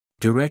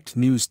Direct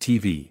News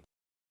TV.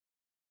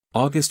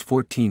 August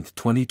 14,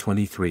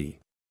 2023.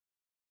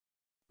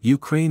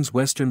 Ukraine's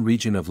western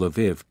region of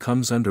Lviv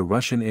comes under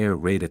Russian air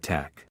raid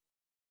attack.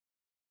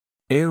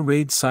 Air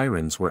raid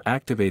sirens were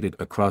activated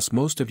across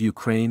most of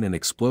Ukraine and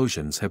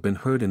explosions have been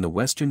heard in the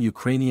western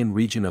Ukrainian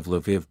region of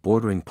Lviv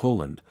bordering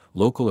Poland,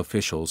 local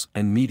officials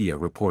and media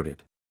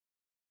reported.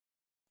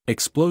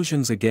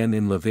 Explosions again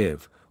in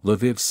Lviv,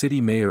 Lviv city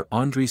mayor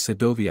Andriy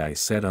Sadovyi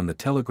said on the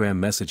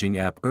Telegram messaging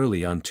app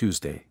early on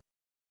Tuesday.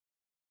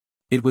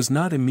 It was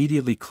not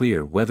immediately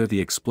clear whether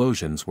the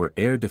explosions were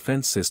air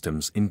defense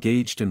systems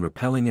engaged in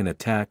repelling an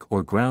attack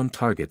or ground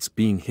targets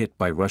being hit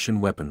by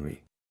Russian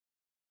weaponry.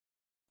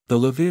 The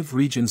Lviv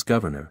region's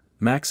governor,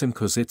 Maxim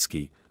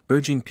Kozitsky,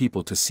 urging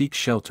people to seek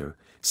shelter,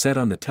 said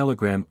on the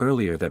Telegram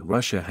earlier that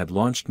Russia had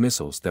launched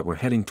missiles that were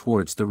heading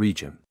towards the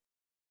region.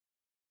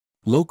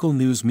 Local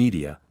news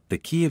media, the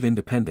Kyiv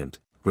Independent,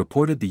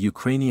 reported the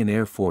Ukrainian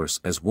Air Force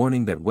as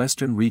warning that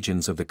western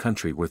regions of the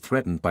country were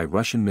threatened by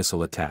Russian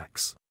missile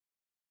attacks.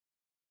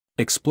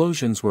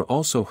 Explosions were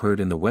also heard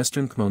in the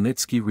western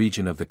Khmelnytsky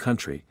region of the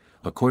country,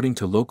 according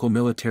to local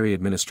military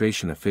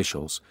administration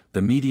officials,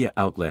 the media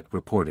outlet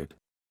reported.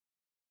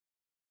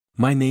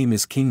 My name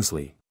is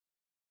Kingsley.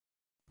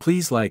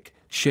 Please like,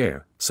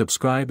 share,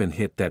 subscribe and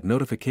hit that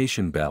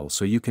notification bell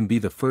so you can be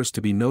the first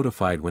to be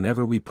notified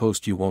whenever we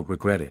post. You won't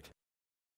regret it.